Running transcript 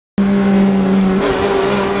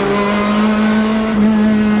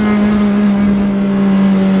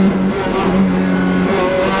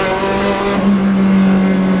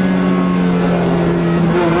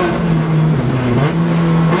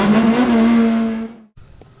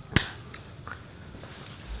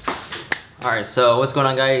Alright, so what's going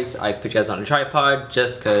on, guys? I put you guys on a tripod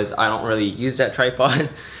just because I don't really use that tripod.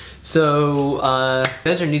 So, if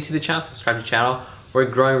you guys are new to the channel, subscribe to the channel. We're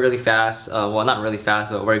growing really fast. Well, not really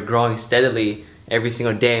fast, but we're growing steadily every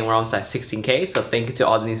single day, and we're almost at 16K. So thank you to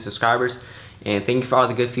all the new subscribers, and thank you for all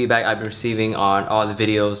the good feedback I've been receiving on all the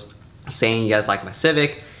videos, saying you guys like my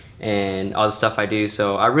Civic and all the stuff I do.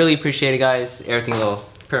 So I really appreciate it, guys. Everything little,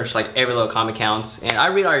 pretty much like every little comment counts, and I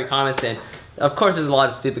read all your comments, and of course there's a lot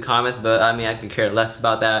of stupid comments, but I mean, I could care less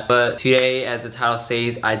about that. But today, as the title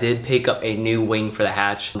says, I did pick up a new wing for the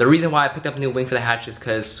hatch. The reason why I picked up a new wing for the hatch is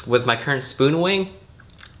because with my current spoon wing,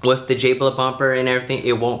 with the J-Bullet bumper and everything,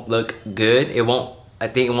 it won't look good. I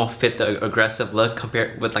think it won't fit the aggressive look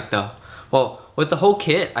compared with like with the whole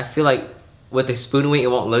kit. I feel like with the spoon wing,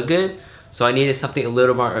 it won't look good. So I needed something a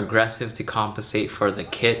little more aggressive to compensate for the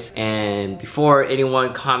kit. And before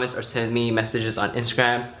anyone comments or sends me messages on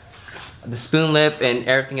Instagram, the spoon lip and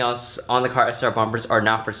everything else on the car SR bumpers are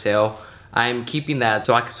not for sale. I'm keeping that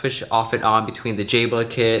so I can switch off and on between the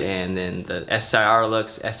J-Bullet kit and then the SR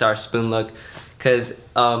looks, SR spoon look. Cause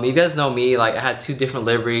you guys know me, like I had two different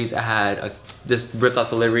liveries. I had this ripped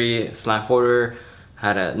off the livery, slant forwarder,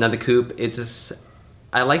 had another coupe. It's just,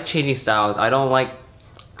 I like changing styles. I don't like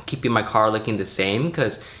keeping my car looking the same,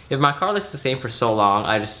 because if my car looks the same for so long,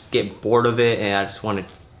 I just get bored of it and I just want to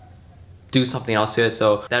do something else to it.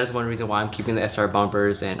 So that is one reason why I'm keeping the SR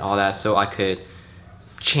bumpers and all that, so I could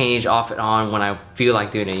change off and on when I feel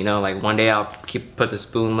like doing it, you know? Like one day I'll put the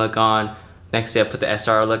spoon look on, next day I put the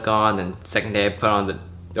SR look on, then second day I put on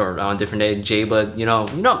on a different day J-Bullet, you know.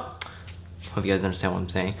 Hope you guys understand what I'm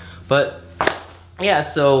saying. But yeah,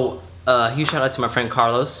 so huge shout out to my friend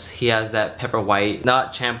Carlos. He has that pepper white,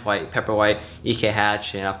 not champ white, pepper white EK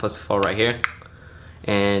hatch, and I'll post a photo right here.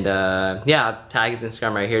 And yeah, I'll tag his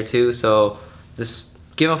Instagram right here too, so just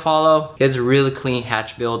give him a follow. He has a really clean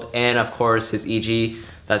hatch build, and of course his EG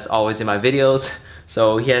that's always in my videos.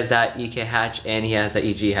 So he has that EK hatch and he has that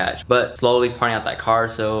EG hatch, but slowly parting out that car,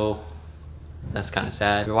 so that's kind of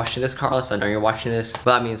sad. If you're watching this, Carlos, I know you're watching this,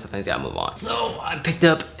 but I mean, sometimes you gotta move on. So I picked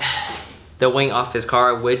up the wing off his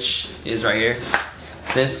car, which is right here.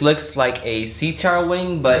 This looks like a CTR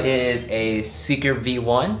wing, but it is a Seeker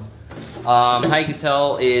V1. How you can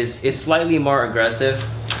tell is it's slightly more aggressive.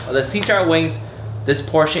 The CTR wings, this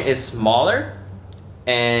portion is smaller,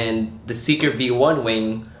 and the Seeker V1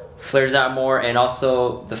 wing flares out more, and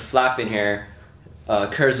also the flap in here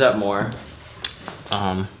curves up more.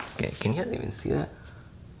 Okay, can you guys even see that?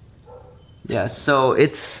 Yeah, so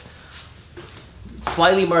it's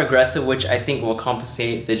slightly more aggressive, which I think will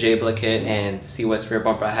compensate the J-Bullet kit and C-West rear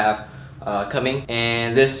bumper I have coming.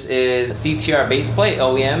 And this is CTR base plate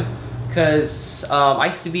OEM, because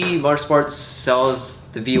ICB Motorsports sells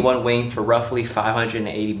the V1 wing for roughly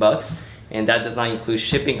 580 bucks, and that does not include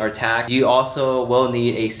shipping or tax. You also will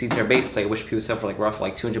need a CTR base plate, which people sell for like roughly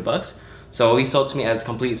like 200 bucks. So he sold to me as a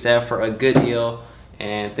complete set for a good deal,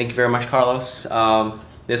 and thank you very much, Carlos.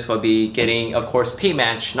 This will be getting, of course, paint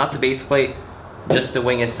match, not the base plate, just the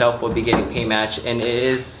wing itself will be getting paint match, and it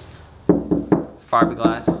is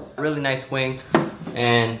fiberglass. Really nice wing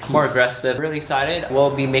and more aggressive. Really excited.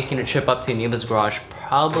 We'll be making a trip up to Nima's garage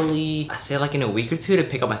probably, I say like in a week or two, to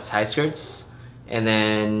pick up my side skirts, and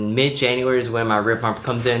then mid-January is when my rear bumper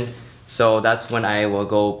comes in, so that's when I will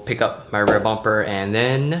go pick up my rear bumper and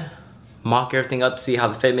then mock everything up, see how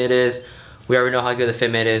the fitment is. We already know how good the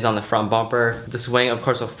fitment is on the front bumper. This wing, of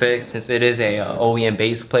course, will fit since it is a OEM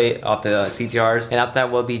base plate off the CTRs, and after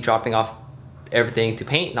that we'll be dropping off everything to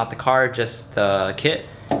paint, not the car, just the kit,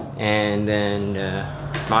 and then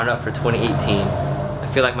mount up for 2018.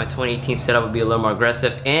 I feel like my 2018 setup will be a little more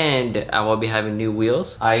aggressive, and I will be having new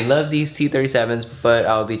wheels. I love these T37s, but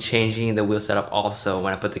I'll be changing the wheel setup also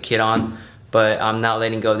when I put the kit on. But I'm not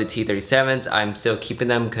letting go of the T37s. I'm still keeping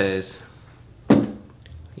them because,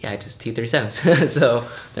 yeah, just T37s. So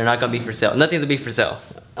they're not gonna be for sale. Nothing's gonna be for sale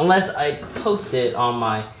unless I post it on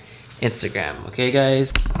my Instagram. Okay,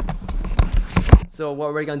 guys? So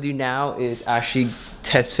what we're gonna do now is actually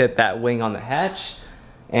test fit that wing on the hatch,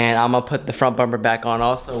 and I'm gonna put the front bumper back on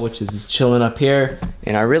also, which is chilling up here.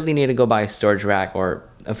 And I really need to go buy a storage rack or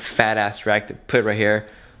a fat ass rack to put right here.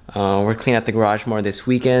 We're cleaning out the garage more this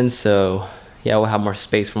weekend, so yeah, we'll have more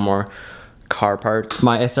space for more car parts.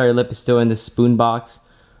 My SR lip is still in the spoon box,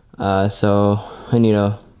 so I need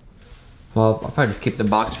to, well, I'll probably just keep the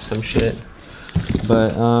box or some shit.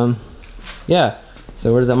 But yeah,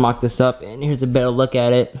 so where does that mock this up? And here's a better look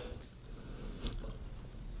at it.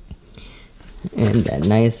 And that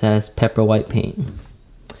nice ass pepper white paint.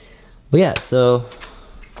 But yeah, so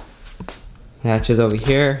hatches over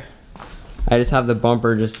here. I just have the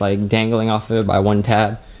bumper just like dangling off of it by one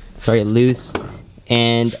tab. sorry, loose.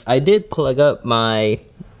 And I did plug up my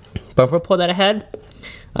bumper pull that I had.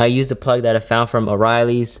 I used a plug that I found from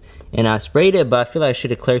O'Reilly's, and I sprayed it, but I feel like I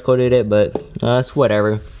should have clear coated it, but it's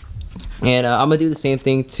whatever. And I'm gonna do the same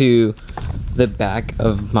thing to the back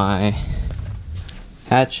of my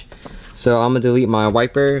hatch. So I'm gonna delete my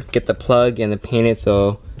wiper, get the plug and then paint it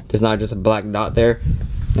so there's not just a black dot there,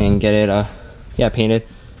 and get it painted.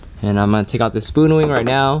 And I'm gonna take out the spoon wing right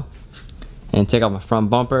now and take out my front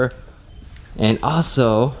bumper. And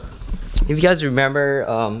also, if you guys remember,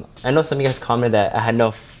 I know some of you guys commented that I had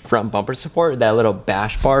no front bumper support, that little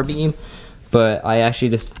bash bar beam, but I actually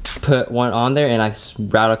just put one on there and I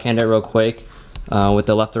rattle canned it real quick with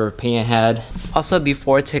the leftover paint I had. Also,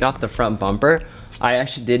 before I take off the front bumper, I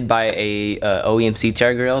actually did buy a OEM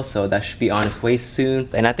CTR grill, so that should be on its way soon.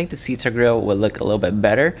 And I think the CTR grill would look a little bit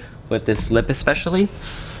better with this lip especially.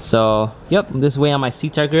 So, yep, I'm just waiting on my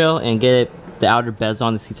CTR grill and get the outer bezel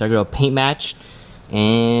on the CTR grill paint matched.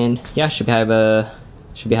 And yeah, should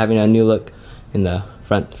be having a new look in the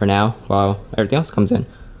front for now while everything else comes in.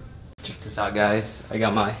 Check this out, guys. I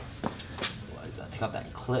got my, what is that? Take out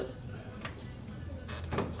that clip.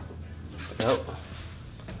 Nope.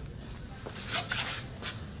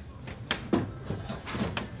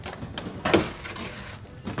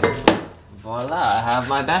 Voila, I have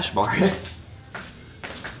my bash bar.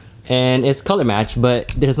 And it's color matched, but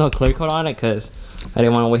there's no clear coat on it because I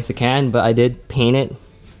didn't want to waste a can, but I did paint it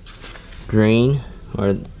green,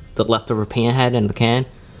 or the leftover paint I had in the can.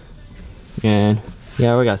 And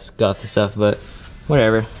yeah, we got scuffed and stuff, but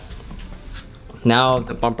whatever. Now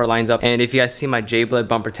the bumper lines up, and if you guys see my J-Blood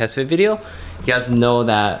bumper test fit video, you guys know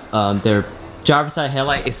that their driver's side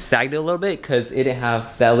headlight is sagged a little bit because it didn't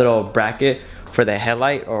have that little bracket for the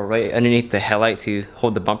headlight, or right underneath the headlight to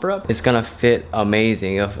hold the bumper up. It's gonna fit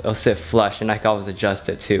amazing. It'll sit flush, and I can always adjust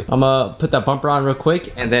it too. I'm gonna put that bumper on real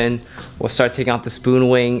quick, and then we'll start taking out the spoon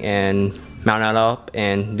wing and mount it up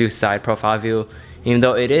and do side profile view, even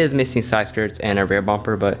though it is missing side skirts and a rear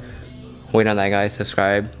bumper. But wait on that, guys.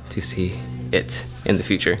 Subscribe to see it in the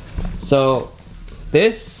future. So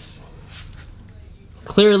this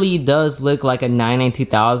clearly does look like a 992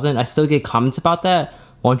 2000. I still get comments about that.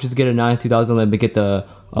 Why don't you just get a 992 2000 lip and get the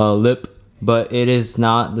lip? But it is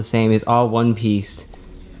not the same. It's all one piece.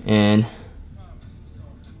 And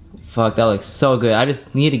fuck, that looks so good. I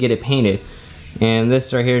just need to get it painted. And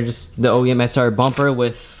this right here, just the OEM SR bumper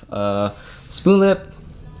with spoon lip.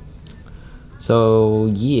 So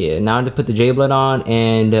yeah, now I have to put the J-Blood on,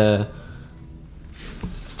 and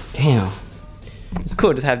damn, it's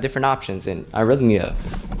cool to just have different options. And I really need a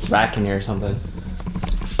rack in here or something.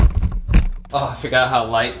 Oh, I forgot how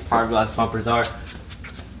light fiberglass bumpers are.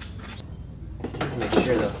 Let's make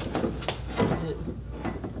sure though. Is it?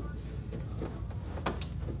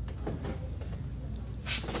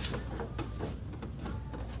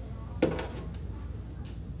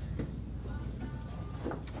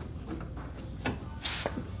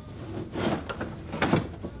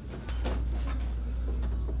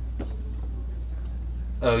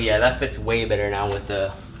 Oh yeah, that fits way better now with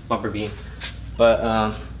the bumper beam. But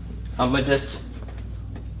I'm gonna just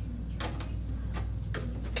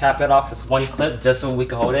cap it off with one clip just so we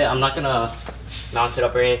can hold it. I'm not gonna mount it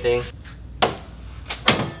up or anything.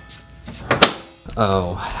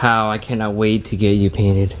 Oh, how I cannot wait to get you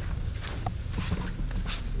painted.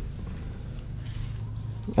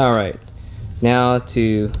 Alright, now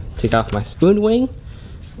to take off my spoon wing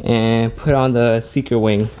and put on the seeker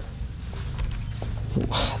wing.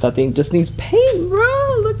 That thing just needs paint,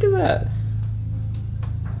 bro. Look at that.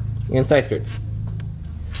 And side skirts.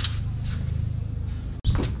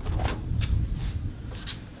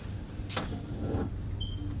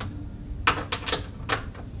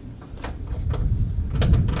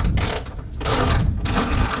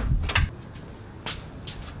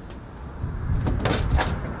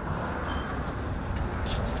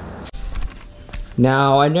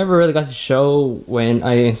 Now, I never really got to show when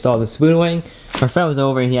I installed the spoon wing. My friend was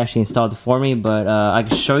over and he actually installed it for me, but I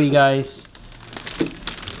can show you guys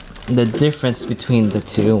the difference between the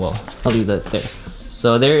two. Well, I'll leave that there.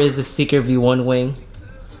 So there is the Seeker V1 wing,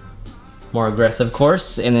 more aggressive of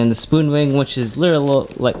course, and then the spoon wing, which is literally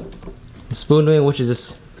like the spoon wing, which is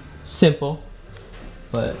just simple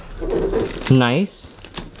but nice.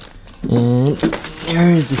 And there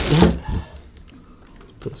is the stamp.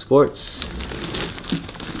 Spoon Sports.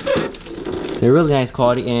 It's a really nice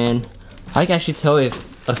quality, and I can actually tell if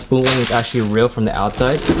a spoon wing is actually real from the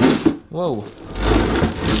outside. Whoa,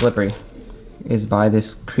 slippery. Is by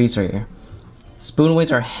this crease right here. Spoon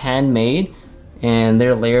wings are handmade, and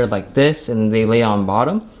they're layered like this, and they lay on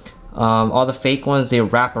bottom. All the fake ones, they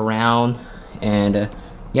wrap around, and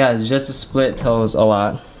yeah, just a split tells a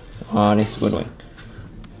lot on a split wing.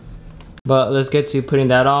 But let's get to putting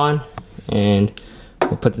that on, and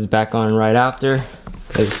we'll put this back on right after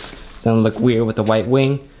because it's gonna look weird with the white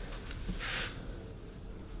wing.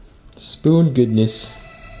 Spoon goodness.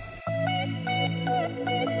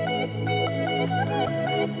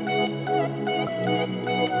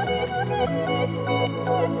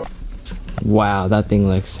 Wow, that thing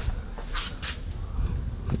looks,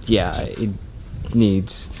 yeah, it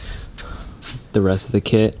needs the rest of the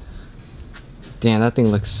kit. Damn, that thing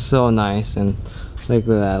looks so nice, and look at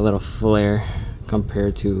that little flare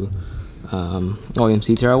compared to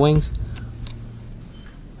OEMC Terra wings.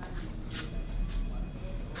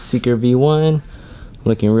 Seeker V1,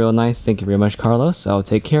 looking real nice. Thank you very much, Carlos. I'll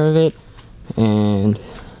take care of it. And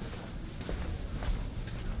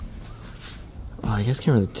oh, I guess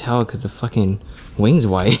can't really tell because the fucking wing's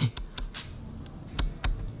white.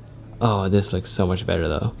 Oh, this looks so much better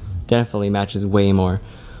though. Definitely matches way more.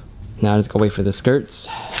 Now let's go wait for the skirts.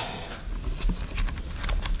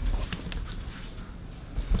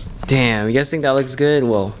 Damn, you guys think that looks good?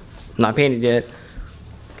 Well, I'm not painted yet.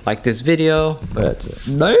 Like this video, but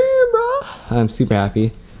damn, bro, I'm super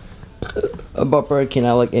happy. A bumper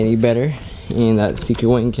cannot look any better, and that secret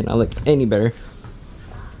wing cannot look any better.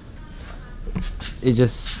 It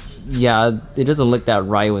just, yeah, it doesn't look that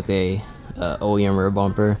right with a OEM rear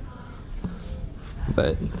bumper,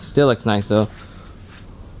 but still looks nice though.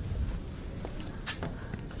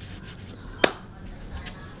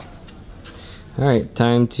 Alright,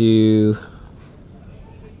 time to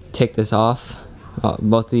take this off,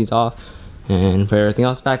 both of these off, and put everything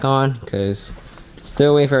else back on, because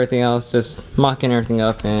still waiting for everything else, just mocking everything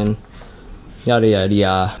up and yada yada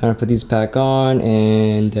yada. I'm gonna put these back on,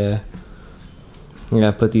 and I'm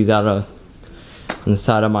gonna put these out on the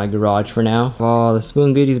side of my garage for now. All the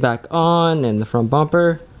spoon goodies back on, and the front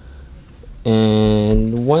bumper.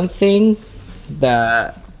 And one thing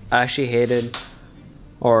that I actually hated,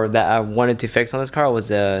 or that I wanted to fix on this car, was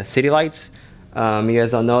the city lights. You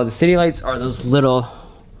guys don't know, the city lights are those little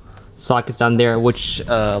sockets down there which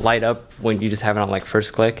light up when you just have it on like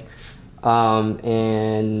first click.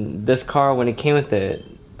 And this car, when it came with it,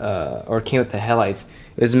 or came with the headlights,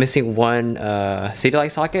 it was missing one city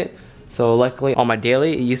light socket. So luckily on my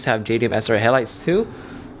daily, it used to have JDM SR headlights too.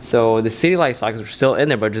 So the city light sockets were still in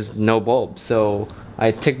there, but just no bulb. So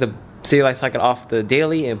I took the city light socket off the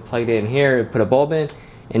daily and plugged it in here and put a bulb in.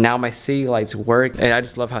 And now my city lights work, and I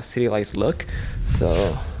just love how city lights look.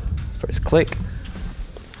 So first click.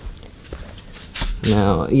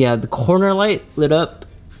 Now, yeah, the corner light lit up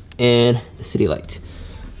and the city light.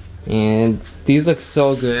 And these look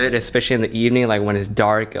so good, especially in the evening, like when it's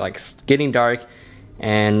dark, like it's getting dark.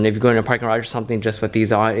 And if you go in a parking garage or something just with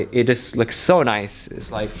these on, it just looks so nice. It's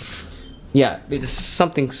like, yeah, it's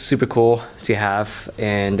something super cool to have.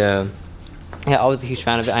 And yeah, I was a huge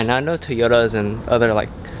fan of it. And I know Toyotas and other like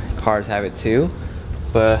cars have it too,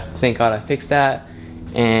 but thank God I fixed that,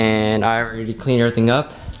 and I already cleaned everything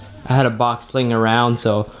up. I had a box laying around,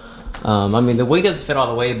 so I mean the wing doesn't fit all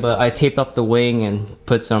the way, but I taped up the wing and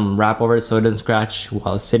put some wrap over it so it doesn't scratch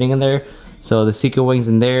while it's sitting in there. So the secret wing's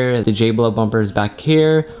in there, the J-Blow bumper is back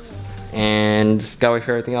here, and just gotta wait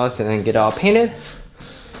for everything else and then get it all painted.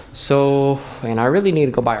 So, and I really need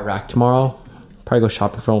to go buy a rack tomorrow. Probably go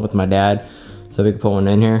shopping for one with my dad, so we can put one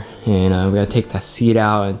in here. And we gotta take that seat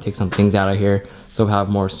out and take some things out of here so we have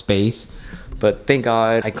more space. But thank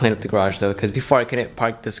God I cleaned up the garage though, because before I couldn't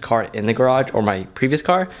park this car in the garage, or my previous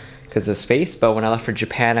car, because of space. But when I left for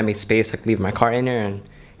Japan, I made space. I could leave my car in there, and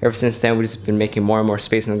ever since then we've just been making more and more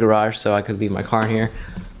space in the garage so I could leave my car in here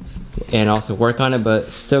and also work on it.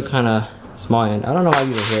 But still kind of small, and I don't know why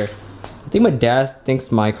these are here. I think my dad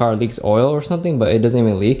thinks my car leaks oil or something, but it doesn't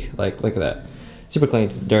even leak. Like, look at that, super clean.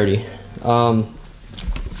 It's dirty.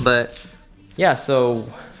 But yeah, so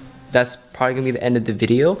that's probably gonna be the end of the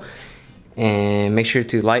video, and make sure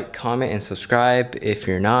to like, comment, and subscribe if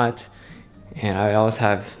you're not. And I always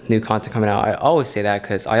have new content coming out. I always say that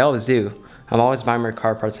because I always do. I'm always buying more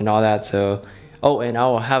car parts and all that. So, oh, and I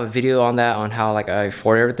will have a video on that, on how like I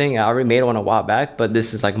afford everything. I already made one a while back, but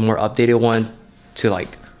this is like more updated one to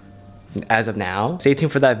like as of now. Stay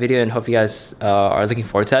tuned for that video, and hope you guys are looking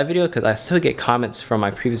forward to that video, because I still get comments from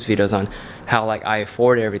my previous videos on how like I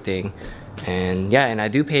afford everything. And yeah, and I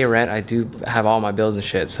do pay rent, I do have all my bills and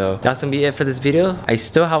shit. So that's gonna be it for this video. I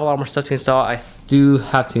still have a lot more stuff to install. I do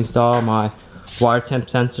have to install my water temp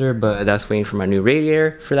sensor, but that's waiting for my new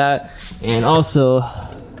radiator for that. And also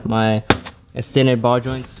my extended ball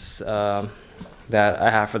joints that I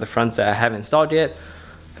have for the fronts that I haven't installed yet.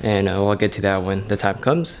 And we'll get to that when the time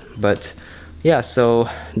comes. But yeah, so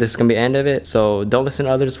this is gonna be the end of it. So don't listen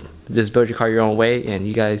to others, just build your car your own way, and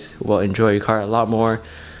you guys will enjoy your car a lot more.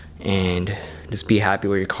 And just be happy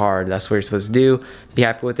with your car. That's what you're supposed to do. Be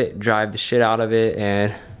happy with it, drive the shit out of it,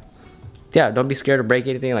 and yeah, don't be scared to break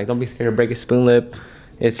anything. Like, don't be scared to break a spoon lip.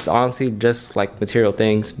 It's honestly just like material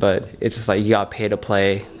things, but it's just like you gotta pay to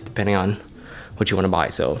play depending on what you want to buy.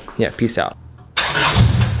 So yeah, peace out.